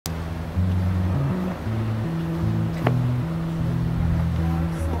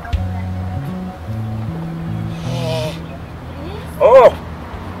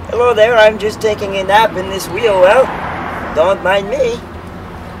hello there, I'm just taking a nap in this wheel well. Don't mind me.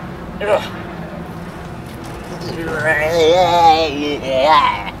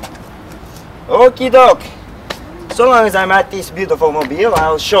 Okie doke. So long as I'm at this beautiful mobile,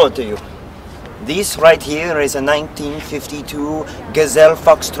 I'll show it to you. This right here is a 1952 Gazelle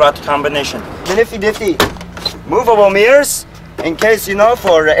Foxtrot combination. Nifty Difty. Movable mirrors, in case, you know,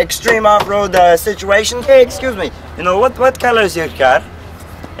 for extreme off-road situation. Hey, excuse me, you know, what color is your car?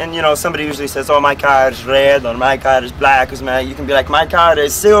 And, you know, somebody usually says, oh, my car is red, or my car is black, or you can be like, my car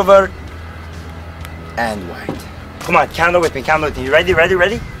is silver and white. Come on, count it with me, count it with me. You ready, ready,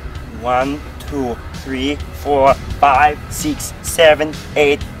 ready? 1, 2, 3, 4, 5, 6, 7,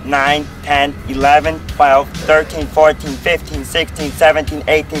 8, 9, 10, 11, 12, 13, 14, 15, 16, 17,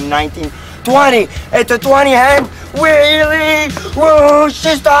 18, 19, 20. At the 20 hand, wheelie, whoa,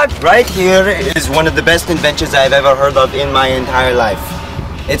 she stopped. Right here is one of the best inventions I've ever heard of in my entire life.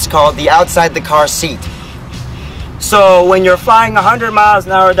 It's called the outside the car seat. So when you're flying 100 miles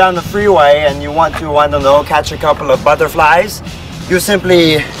an hour down the freeway and you want to, I don't know, catch a couple of butterflies, you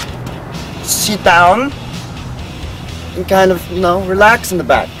simply sit down and kind of, you know, relax in the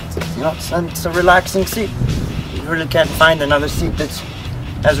back. You know, it's a relaxing seat. You really can't find another seat that's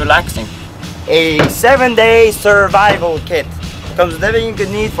as relaxing. A 7-day survival kit. Comes with everything you could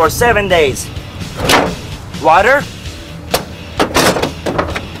need for 7 days. Water.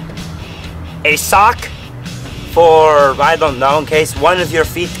 A sock for, I don't know, in case one of your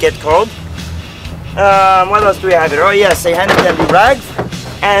feet get cold. What else do we have here? Oh yes, a handy-dandy rag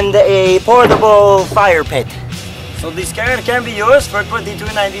and a portable fire pit. So this car can be used for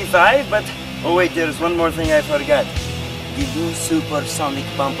 $22.95, but oh wait, there's one more thing I forgot. The new supersonic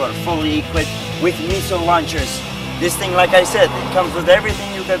bumper, fully equipped with missile launchers. This thing, like I said, it comes with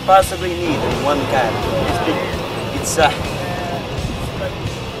everything you could possibly need in one car. It's